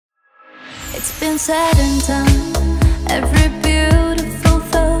It's been said and done. Every beautiful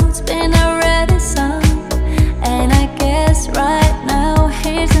thought's been already sung. And I guess right now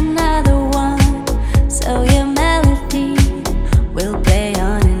here's another one. So your melody will play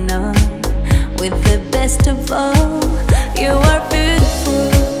on and on. With the best of all, you are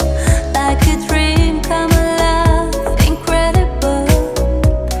beautiful, like a dream come alive, incredible,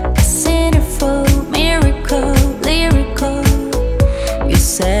 a sinnerful miracle, lyrical. You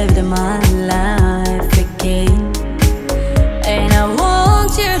saved my life.